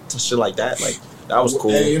mechanics, shit like that. Like that was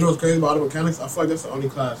cool. Hey, you know what's crazy about auto mechanics? I feel like that's the only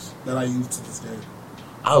class that I use to this day.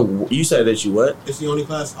 You said that you what? It's the only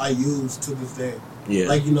class I use to this day. Yeah.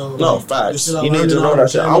 Like, you know. No, like, facts. the shit I You need learned to in know auto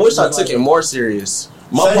that shit. I mechanics wish I is took like- it more serious.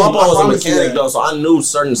 My Same, papa I was a promise you mechanic that. though, so I knew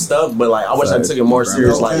certain stuff. But like, I wish I took it more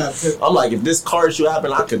serious. No Like, cap. I'm like, if this car issue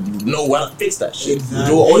happened, I could know how to fix that shit.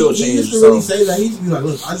 Exactly. Do an oil He change. used to So. really say that. He used to be like,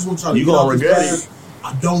 look, I just want y'all to You get gonna off this regret path.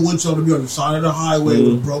 I don't want y'all to be on the side of the highway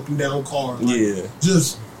with a broken down car. Like, Yeah.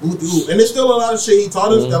 Just, and there's still a lot of shit he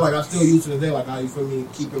taught us that like I still use to this day. Like, how you feel me?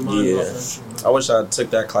 Keep in mind. Yeah. About that shit, I man. wish I took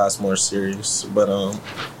that class more serious. But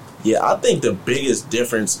yeah, I think the biggest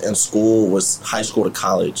difference in school was high school to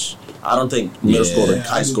college. I don't think middle school to Yeah,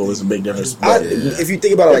 high I school do is a big difference. I, But if you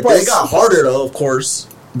think about it like it this, got harder though, of course.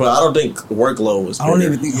 But I don't think workload was. I don't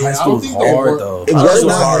bigger. even think Yeah, high I school don't was think they hard were- though. it I was don't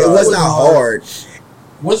not. know. It was not hard.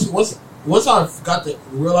 Once I got to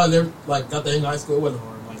realize got to hang high school, it wasn't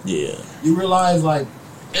hard. Like, Yeah. you realize like,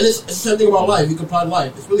 and it's the same thing about life. You can apply to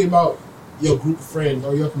life. It's really about your group of friends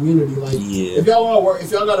or your community. Like, Yeah. if y'all all work,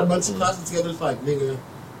 if y'all got a bunch of classes together, it's like, nigga,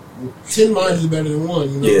 10 minds is better than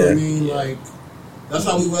one. You know what I Yeah. mean? Like, that's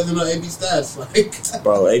how we was in our AP stats. Like,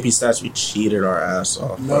 Bro, AP stats, we cheated our ass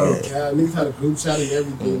off. no, Bro. cap, niggas had a group chat and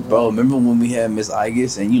everything. Bro, remember when we had Miss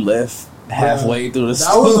Igus and you left halfway through the That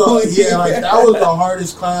school? was that was the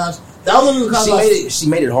hardest class. That was the class. She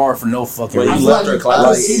made it hard for no fucking Well, I you reason. feel left like her I class.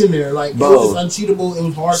 was sitting there, like, Bro. it was just uncheatable. It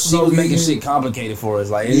was hard. For She no was making reason. shit complicated for us.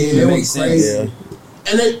 Like, it Yeah, didn't it make was sense. crazy.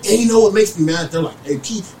 Yeah. And you know what makes me mad? They're like, "Hey,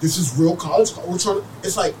 P, this is real college. We're trying to."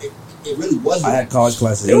 It's like it really wasn't. I had college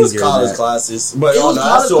classes. It was easier than college that. classes. But It was that's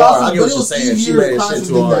college too hard. I classes, get but what it you're was saying. She easier made it classes shit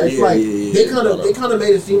too than hard. that. It's Yeah, like yeah. they kind of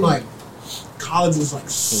made it seem like college was like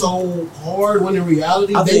so hard when in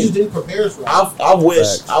reality I they think- just didn't prepare us for it. I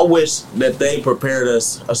Facts. wish that they prepared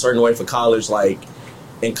us a certain way for college. Like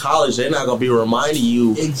in college, they're not gonna be reminding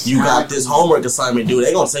you you got this Exactly. homework assignment due.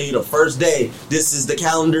 They're gonna tell you the first day, this is the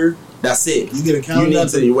calendar. That's it. You get a calendar. You need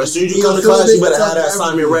to. As soon as you come to class, you better have that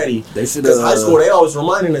assignment ready. They should. Because high school, they always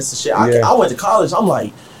reminding us of shit. I went to college. I'm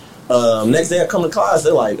like, next day I come to class,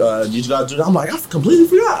 they're like, "Did you guys do that?" I'm like, I completely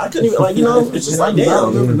forgot. I couldn't even it's just like, damn. I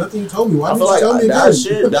don't remember nothing you told me. Why I did feel you like tell me that again?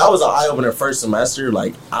 shit. That was an eye opener first semester.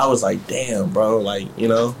 Like I was like, damn, bro. Like You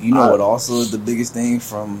know what also is the biggest thing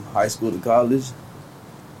from high school to college?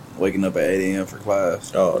 Waking up at 8 a.m. for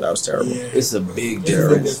class. Oh, that was terrible. Yeah. It's a big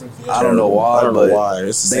Difference. difference. I don't know why. I don't know why.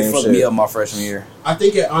 It's the they same fucked shit. me up my freshman year. I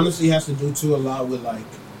think it honestly has to do too a lot with like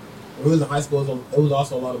when we was in high school. It was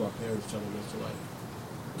also a lot of our parents telling us to like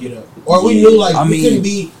get up, or we knew like we couldn't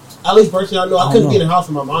be. At least personally, I know I couldn't be in the house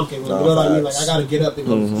when my mom came. You know what I mean? Like I gotta get up and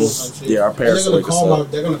go to school type shit. Yeah, our parents. And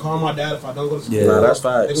they're gonna call my dad if I don't go to school. Yeah, that's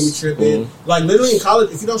facts. They're gonna be tripping. Like literally in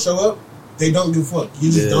college, if you don't show up, they don't do fuck.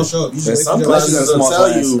 You just don't show up. You just some classes will tell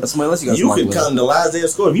you you can come the last day of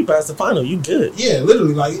school. If you pass the final, you good. Yeah,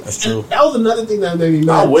 literally. Like that's true. That was another thing that made me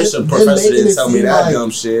mad. I wish a professor didn't tell me that like, dumb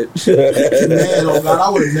shit. Man, oh God, I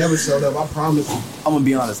would have never showed up. I promise you. I'm gonna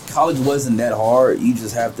be honest. College wasn't that hard. You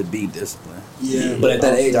just have to be disciplined. Yeah. But at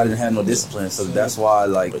that age, I didn't have no discipline, so that's why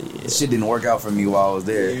shit didn't work out for me while I was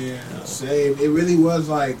there. Yeah, same. It really was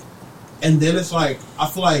like, and then it's like I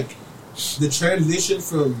feel like the transition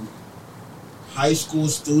from high school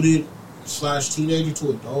student / teenager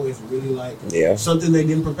to adult is really like something they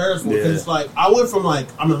didn't prepare us for. Because it's like I went from like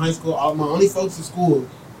I'm in high school, my only focus is school.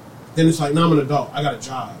 Then it's like now I'm an adult. I got a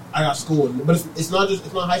job. I got school. But it's not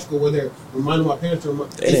high school where they're reminding my parents. Now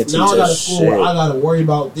I got a school where I got to worry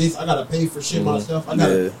about this. I got to pay for shit myself.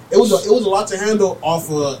 It was a lot to handle off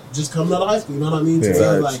of just coming out of high school. You know what I mean?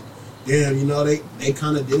 So like, damn, they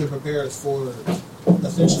kind of didn't prepare us for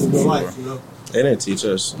essentially real life. You know. They didn't teach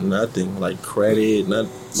us nothing like credit, not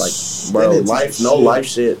like life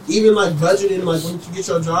shit. Even like budgeting, like when you get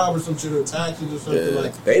your job or some shit or taxes or something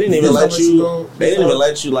like. They didn't even let you. They didn't even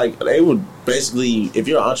let you like. They would basically, if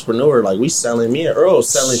you're an entrepreneur, like me and Earl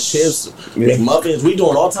selling chips, muffins, we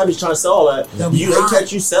doing all types of trying to sell all that. They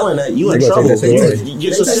catch you selling that, you in trouble. You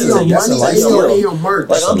get your shit. Like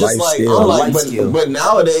I'm just like, but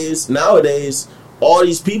nowadays. All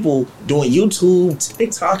these people doing YouTube,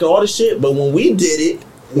 TikTok, and all this shit. But when we did it,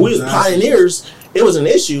 we was pioneers. It was an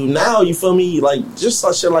issue. Now you feel me? Like just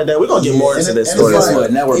shit like that. We're gonna get more into this story.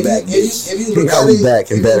 Like, now we're back. If you look at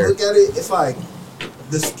it, it's like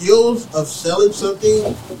the skills of selling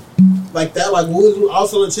something like that. Like I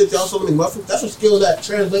was selling chips, y'all selling muffins. That's a skill that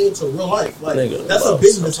translates into real life. Like that's a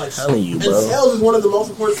business. Like telling you, bro. And sales is one of the most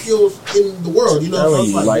important skills in the world. You know, so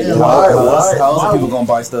it's like how are people gonna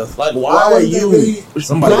buy stuff? Like why are you?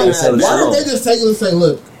 Somebody gonna sell it. Why don't they just take it and say,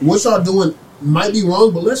 look, what y'all doing might be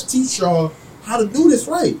wrong, but let's teach y'all how to do this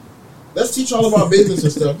right. Let's teach all about business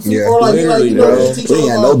and stuff. Yeah, or like, we ain't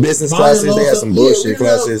had no business classes. They had some bullshit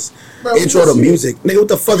classes. Intro to music, nigga. What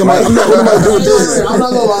the fuck am I? I'm not gonna do this. I'm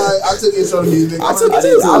not gonna lie. I took intro to music. I took it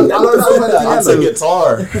too. I took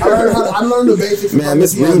guitar. I learned the basics. Man,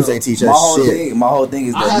 Miss Reeves ain't teach us shit. My whole thing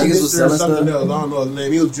is that niggas was selling stuff. I don't know his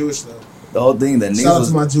name. He was Jewish though. The whole thing that niggas shout out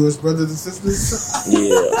to my Jewish brothers and sisters.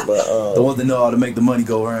 Yeah, but the ones that know how to make the money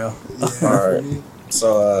go around. All right.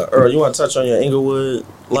 So, Earl, you want to touch on your Inglewood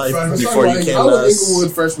life before you came to us? I was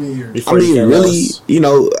Inglewood freshman year. I mean, really,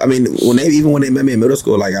 when they met me in middle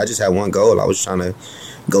school, like I just had one goal. I was trying to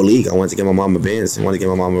go league. I wanted to get my mom a Benz. I wanted to get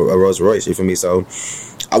my mom a Rolls Royce. You feel me? So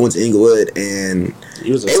I went to Inglewood, and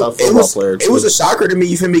he was a tough football player. It was a shocker to me.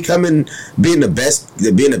 You feel me? Being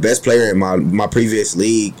the best player in my previous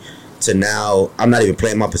league to now, I'm not even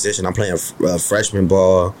playing my position. I'm playing freshman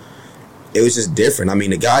ball. It was just different. I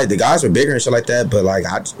mean, the guys were bigger and shit like that, but like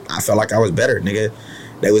I felt like I was better, nigga.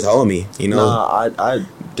 They was holding me, you know. Nah, I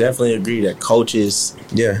definitely agree that coaches,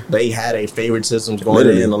 they had a favoritism going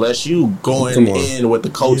in. Unless you going in with the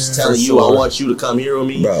coach telling you, I want you to come here with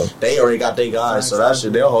me, bro. They already got their guys, so that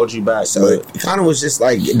shit, they'll hold you back. So it kind of was just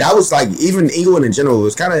like, that was like, even Inglewood in general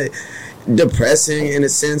was kind of depressing in a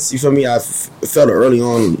sense. You feel me? I felt it early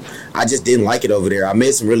on. I just didn't like it over there. I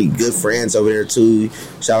made some really good friends over there too.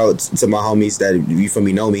 Shout out to my homies that, you feel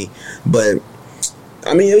me, know me. But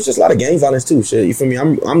I mean, it was just a lot of gang violence too. Shit, you feel me?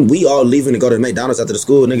 We all leaving to go to McDonald's after the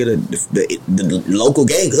school, nigga. The local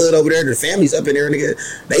gang hood over there, the families up in there, nigga.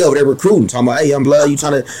 They over there recruiting, talking about, hey, young blood, you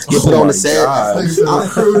trying to get put on the set?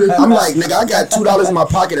 I'm like, nigga, I got $2 in my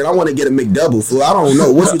pocket and I want to get a McDouble, fool. I don't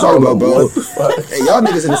know what you talking about, bro. Hey, y'all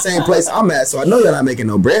niggas in the same place I'm at, so I know y'all not making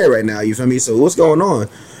no bread right now. You feel me? So what's going on?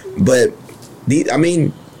 But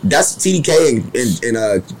that's TDK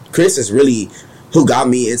and Chris is really who got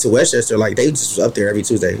me into Westchester. Like, they just was up there every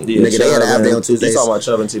Tuesday. Yeah, nigga, they had a half day on Tuesdays. You talking about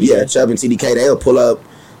Chubb and TDK? Yeah, Chubb and TDK. They'll pull up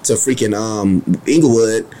to freaking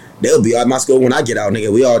Inglewood they'll be at my school when I get out,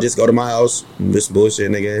 nigga. We all just go to my house, this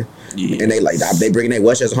bullshit, nigga. Yeah. And they bringing their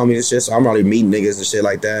Westchester homies and shit, so I'm already meeting niggas and shit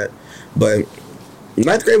like that. But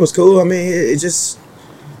 9th grade was cool. I mean,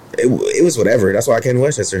 it was whatever. That's why I came to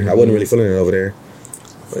Westchester. I wasn't really feeling it over there.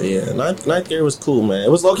 But yeah, ninth grade was cool, man. It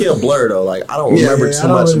was low-key a blur though. Like I don't remember too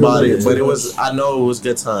much about it, but it was. I know it was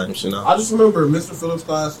good times, you know. I just remember Mr. Phillips'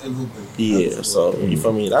 class and hooping. Yeah, so you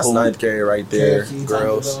feel me? That's 9th grade right there.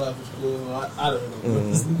 Girls. I don't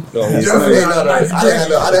know. I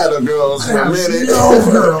didn't have no girls for a minute.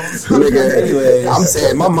 Nigga, anyway, I'm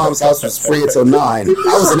saying my mom's house was free until 9. I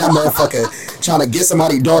was in that motherfucker trying to get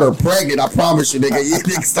somebody's daughter pregnant. I promise you, nigga. You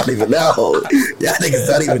niggas don't even know. Y'all niggas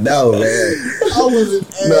don't even know, man.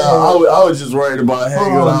 I was just worried about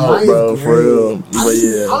hanging out, bro. For real. But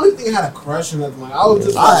yeah. I don't even think I had a crush or nothing. Like,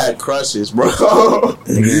 I had crushes, bro. Like,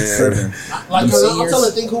 I'm trying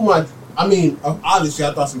to think who my. I mean, obviously,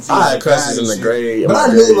 I thought some shit. I had crushes in the grade. But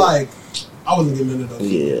I knew, like, I wasn't getting into those.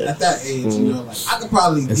 Yeah. At that age, you know, like, I could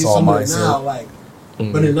probably get somebody now, like,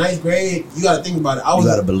 but in 9th grade, you got to think about it. You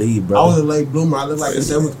got to believe, bro. I was a late bloomer. I looked like a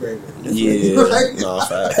 7th grader. Yeah. No,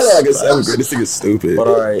 facts. Like a 7th grade. This nigga's stupid. But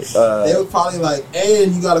alright. They were probably like,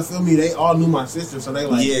 and you got to feel me, they all knew my sister, so they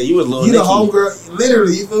like, yeah, you was little. You the homegirl.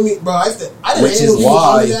 Literally, you feel me? Bro, I didn't Which is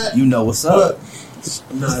why you know what's up.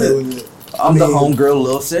 Nah, it wasn't. I'm the homegirl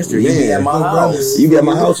little sister. You be at my house. You be at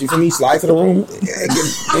my house. You feel me? Slide to the room. Go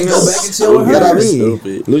back and chill with her. You know what I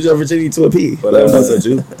mean? Lose your virginity to a P. But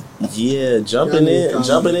yeah, jumping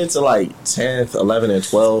into like 10th, 11th, and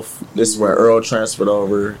 12th. This is where Earl transferred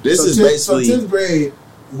over. This is basically 10th grade.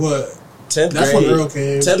 What? 10th that's grade. When Earl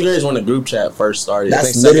came. 10th grade is when the group chat first started.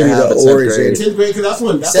 That's literally the origin. 10th grade, because that's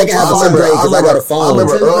when. Second half of 10th grade, because I got a phone. I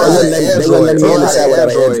remember Earl they wouldn't let me in the chat without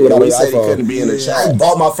an iPhone. Couldn't be in the chat. I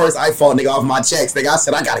bought my first iPhone, nigga, off my checks. Nigga, I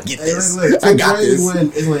said I gotta get this. I got this.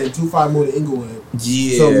 Is when 2-5 moved to Inglewood.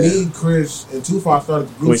 Yeah. So me, Chris, and 2-5 started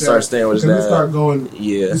the group chat. We started staying with his dad. We started going.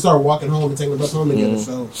 Yeah. We started walking home and taking the bus home together.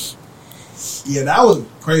 So yeah, that was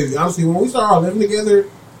crazy. Honestly, when we started all living together,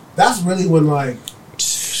 that's really when like.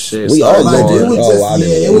 We all like, did.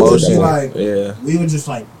 It would just be like, yeah. We would just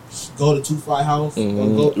like go to 2-5 house,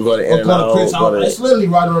 or go to Chris house. It's literally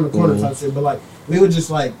right around the corner type shit. But like, we would just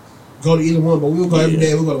like go to either one. But we would go every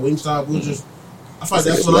day. We would go to Wingstop. We would just. I feel like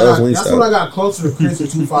that's when I got closer to Chris and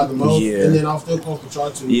 2-5 the most. Yeah. And then I was still close to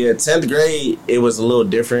y'all too. Yeah, 10th grade it was a little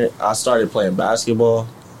different. I started playing basketball,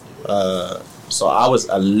 so I was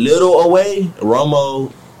a little away.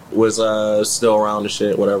 Romo was still around the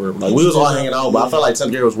shit, whatever. Like we was all hanging out, but I felt like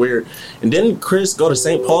 10th grade was weird. And didn't Chris go to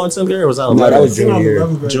St. Paul in 10th grade, or was that 11th? No, that was junior year.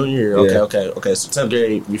 Junior year. Okay. So 10th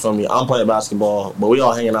grade, you feel me? I'm playing basketball, but we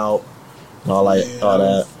all hanging out, and all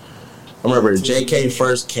that. I remember JK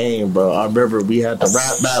first came, bro. I remember we had the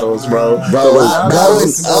rap battles, bro. The rap battle,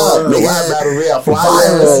 we had Fly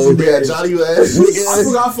West, we had Johnny West. I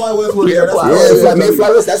forgot Fly West was there. Fly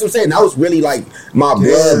West. That's what I'm saying. That was really like my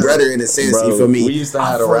brother in a sense. Bro, you feel me? We used to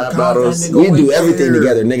have the rap battles. We do everything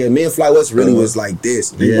together, nigga. Me and Fly West really was like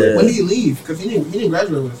this. Yeah. When did he leave? Because he didn't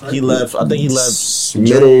graduate with us, right? He left. I think he left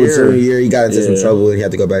middle junior year. He got into some trouble and he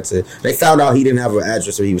had to go back to. They found out he didn't have an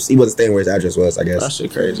address, so he wasn't staying where his address was. I guess that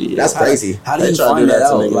shit crazy. That's crazy. How do you find that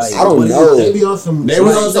out? Like, I don't know. They be on some. They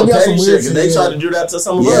was on some petty shit because they tried to do that to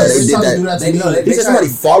some of us. Yeah, they did that. He said somebody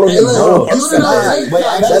followed him home. That's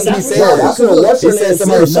what he said. He said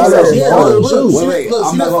somebody followed him home. Wait,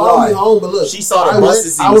 I'm not gonna lie. But look, she saw the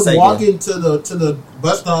buses. I was walking to the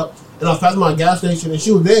bus stop and I was passing my gas station and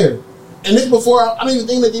she was there. And this before I didn't even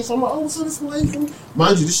think that they saw my so this way.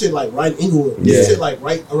 Mind you, this shit like right in Inglewood. This shit like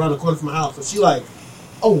right around the corner from my house. So she like,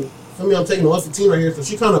 for me, I'm taking the 115 right here. So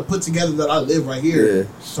she kind of put together that I live right here. Yeah.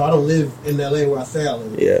 So I don't live in LA where I say I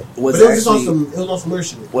live. Yeah. But it was on some weird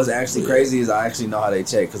shit. What's actually crazy is I actually know how they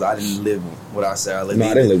check because I didn't live where I say I live. No,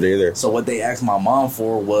 I didn't live there either. So what they asked my mom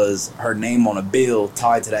for was her name on a bill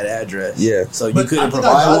tied to that address. Yeah. So you couldn't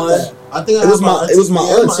provide one. I think it was my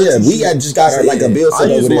aunt's. Yeah, we had just got her like a bill set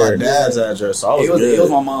over there. My dad's address. So it was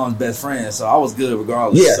my mom's best friend, so I was good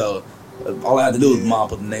regardless. Yeah. So all I had to do was mom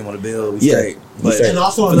put the name on the bill. Straight. But and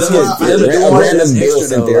also a random bill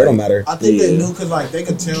sent there. It don't matter. I think they knew because like they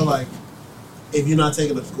could tell like if you're not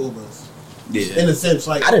taking the school bus. Yeah. In a sense,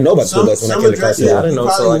 like I didn't know about school bus when I came to class. I didn't know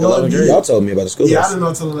until like 11th grade. Y'all told me about the school bus. Yeah, I didn't know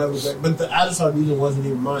until 11th grade. But the address I needed wasn't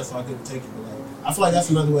even mine, so I couldn't take it. But like, I feel like that's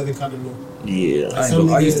another way they kind of knew. Yeah.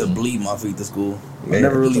 I used to bleed my feet to school. Man. I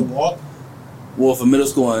never really walk. Well, for middle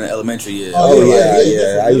school and elementary, yeah.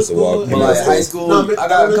 I used to walk. But like high school, I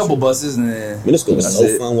got a couple buses and then middle school was so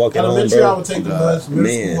fun walking home, elementary, bro. I would take the bus.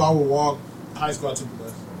 Middle school, I would walk. High school, I took the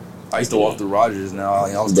bus. I used to walk through Rogers now.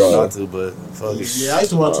 I was still not to, but fuck it. Yeah, I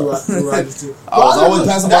used to walk through Rogers too. I was always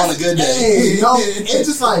passing by on a good day. Hey, no, it's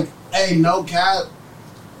just like, hey, no cap.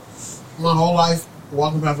 My whole life,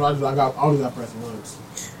 walking past Rogers, I only got pressed once.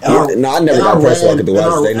 I never got pressed walking through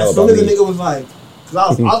Rogers. They know about me. As soon as the nigga was like, because I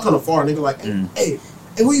was kind of far, nigga like, hey,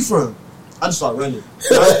 where you from? I just started running.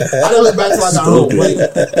 I didn't look back till I got home. Like,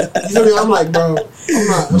 you know what I mean? I'm like, bro, I'm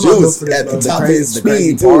not good for this, at bro. the top of his The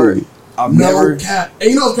crazy speed, part, too. I've never. Cap. And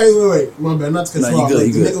you know what's crazy? Wait, my bad. Not to cut you off. you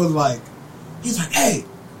The good. nigga was like, he's like, hey.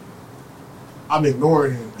 I'm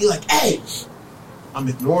ignoring him. He's like, hey. I'm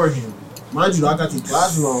ignoring him. Mind you, I got these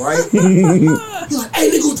glasses on, right? He's like, hey,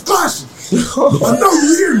 nigga with the glasses. I know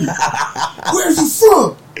you hear me. Where's he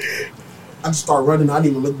from? I just started running. I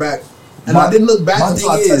didn't even look back. And I didn't look back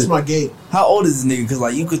until I touched my gate. How old is this nigga? Because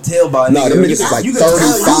like you could tell by No, them niggas is like 35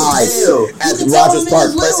 at Rogers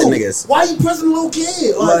Park pressing niggas. Why you pressing a little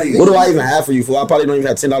kid? Like, What do I even have for you, fool? I probably don't even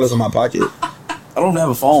have $10 in my pocket. I don't have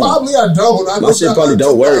a phone. probably I don't. My shit probably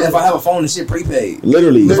don't work. And if I have a phone, the shit prepaid.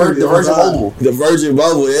 Literally. The Virgin Mobile. The Virgin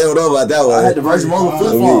Mobile. They don't know about that one. I had the Virgin Mobile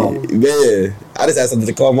flip phone. Yeah. I just had something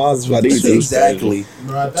to call moms if I need to. Exactly.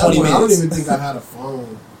 Bro, at that 20 point, I don't minutes. even think I had a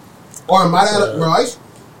phone. Or I might have, bro.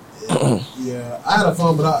 Yeah, I had a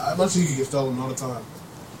phone, but my shit could get stolen all the time.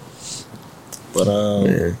 But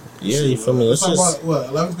yeah, you feel me? Let's just what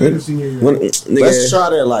 11th grade or senior year? let's try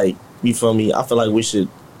to like, you feel me? I feel like we should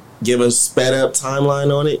give a sped up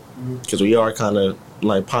timeline on it because we are kind of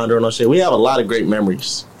like pondering on shit. We have a lot of great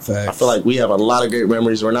memories. Facts. I feel like we have a lot of great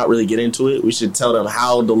memories. We're not really getting into it. We should tell them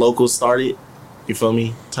how the Localz started. You feel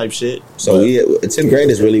me? Type shit. So 10th grade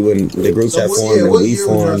is really when the group chat formed and we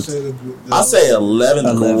formed. I say 11th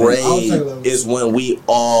 11th. grade is when we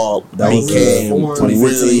all was became really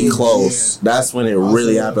really close. Yeah. That's when it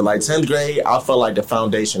really happened. Like 10th grade, I felt like the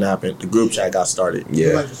foundation happened. The group chat got started.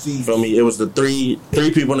 Yeah. You feel me? It was the three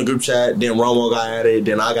people in the group chat. Then Romo got added.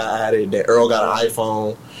 Then I got added. Then Earl got an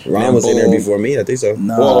iPhone. Ron was in there before me, I think so.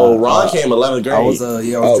 Nah, Well, Ron came 11th grade. I was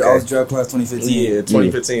I was draft class 2015. Yeah,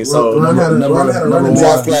 2015. So Ron had a number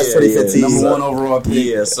Draft class 2015. Number one overall pick.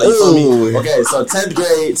 yeah, so you feel me? Okay, so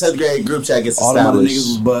 10th grade group chat gets All the other established. niggas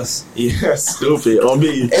was bust. Yeah, stupid. On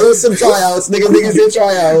me. It was some tryouts. Niggas did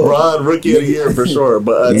try out. Ron, rookie of the year for sure.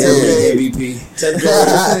 But 10th grade, MVP.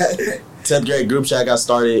 10th grade group chat got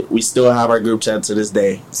started. We still have our group chat to this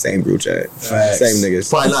day. Same group chat. Facts. Same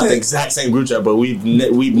niggas. Probably not the exact same group chat, but we've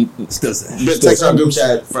Still same. been texting our group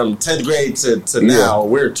chat from 10th grade to now.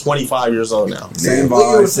 We're 25 years old now. Same What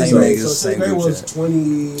year vibe, was same this? niggas, So same 10th grade group was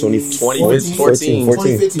chat. 2014.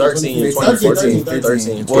 13,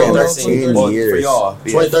 13. For years. y'all.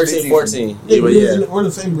 2013, 14. Yeah, Yeah, but we're in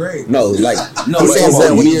the same grade. No, like No, I'm but saying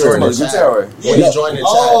when what you year? joined the group chat, right? When you joined the chat.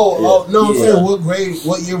 Oh, no, I'm Yeah. saying what grade,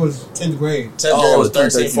 what year was 10th grade? 10th grade was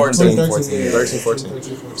 13, 14. 13,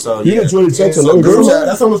 14. So You didn't join the chat till So 11th group grade? chat,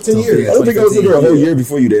 that's almost 10 years. I don't think I was in there a whole year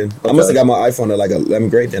before you then. I Okay. must have got my iPhone at like 11th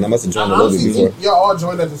grade then. I must have joined a little bit Honestly, before. y'all all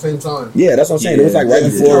joined at the same time. Yeah, that's what I'm saying. It was like right Yeah,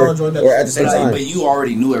 before y'all joined at or at the same But, time. but you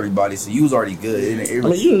already knew everybody, so you was already good. I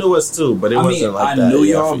mean, you knew us too, but it wasn't like I that. knew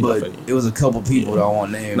Yeah, y'all, I feel but you. it was a couple people that I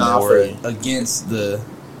won't name Nah, that I were feel you. against the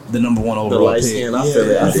number one The overall light pick. skin, I feel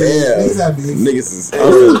it. I feel Niggas it. have beef. Niggas is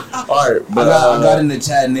Alright, but I got in the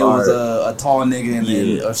chat and it was alright. a tall nigga and then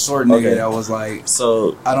Yeah. a short nigga Okay. that was like,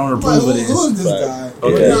 so I don't Like, approve of who is this. this Right. guy?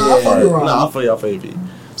 okay, Nah, I fuck with Ron. Nah, I feel y'all favor.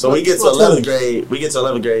 So we get to 11th grade. We get to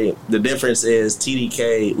 11th grade. The difference is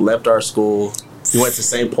TDK left our school. He went to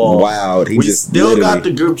St. Paul. Wow, he we just still got literally-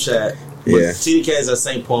 the group chat. But Yeah. TDK is at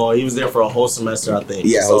St. Paul. He was there for a whole semester, I think.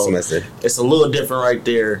 Yeah, So whole semester. It's a little different right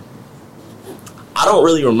there. I don't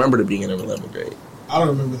really remember the beginning of 11th grade. I don't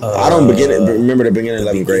remember that. I don't remember the beginning of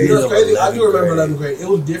 11th grade. You know what's crazy? I do 11th remember grade. 11th grade. It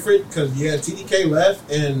was different because, yeah, TDK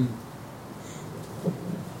left and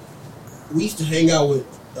we used to hang out with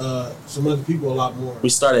some other people a lot more. We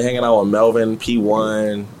started hanging out with Melvin,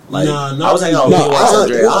 P1. Like, Nah, I was hanging out with no, P1 I- 10th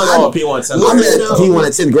grade. I was hanging out with P1 10th I grade. met P1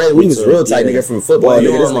 at 10th grade. We was real tight, Yeah. nigga, from football. Well, Nigga,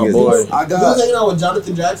 you this were my nigga's boy. I I was got hanging out with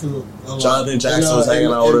Jonathan Jackson a lot. Jonathan Jackson was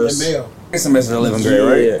hanging out with us. And Mayo. second semester 11th grade,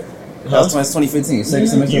 right? Yeah. That was 2015. Second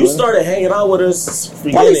semester. You 11th? started hanging out with us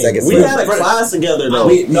Probably beginning. second We semester. had a class together though.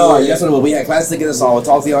 That's what it was. We had class together, so I would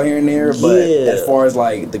talk to y'all here and there. But Yeah. as far as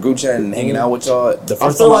like the group chat and hanging out with y'all, the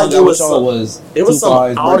first feel time like I hung it out was with y'all some- was it was some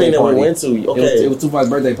Tupac's outing birthday that we party. went to. Okay. It was Tupac's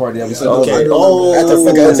birthday party. That we said Okay. Oh, At the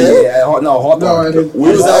fucking hotel? Yeah, Hawthorne. No, I didn't. We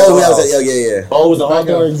was Oh, at we was at, yeah. Oh, it was the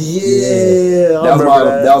Hawthorne? Yeah.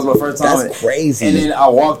 That was my first time. That's crazy. And then I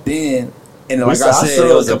walked in, and like I I said, still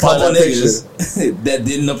there was a can find couple that niggas that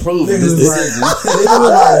didn't approve of this Niggas was decision. like, they were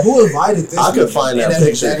like, who invited this? I could find And that that's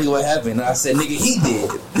picture. exactly what happened. And I said, nigga, he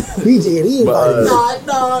did. he But,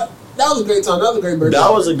 Nah, That was a great time. That was a great birthday.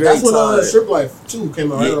 That was a great That's when time. Strip Life 2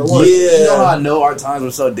 came out. Yeah, You know how I know our times were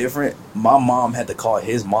so different? My mom had to call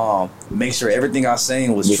his mom, make sure everything I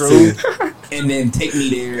sang was true, and then take me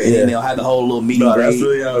there, and then they'll have the whole little meeting. No, that's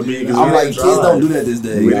really how it be. I'm like, kids don't do that this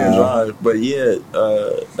day. We didn't drive, but yeah,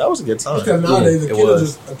 that was a good time. Because nowadays a kid will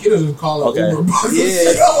just call up Uber.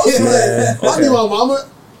 Yeah. I knew my mama.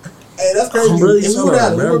 Hey, that's crazy. I'm really If we would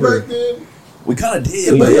have Uber back then. We kind of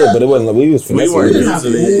did. We did, but it wasn't. We was finessing. weren't We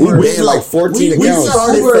using it. had like 14 We accounts.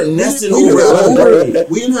 started finessing we Uber didn't have in Uber.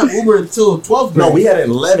 We didn't have Uber until 12th grade. No, we had it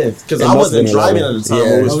in 11th because I wasn't driving at the time.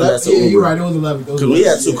 Yeah. We was finessing Uber. You're right. It was 11th. Because we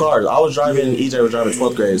had 2 cars. I was driving. EJ was driving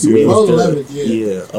 12th grade. So Yeah. we was 11th, yeah.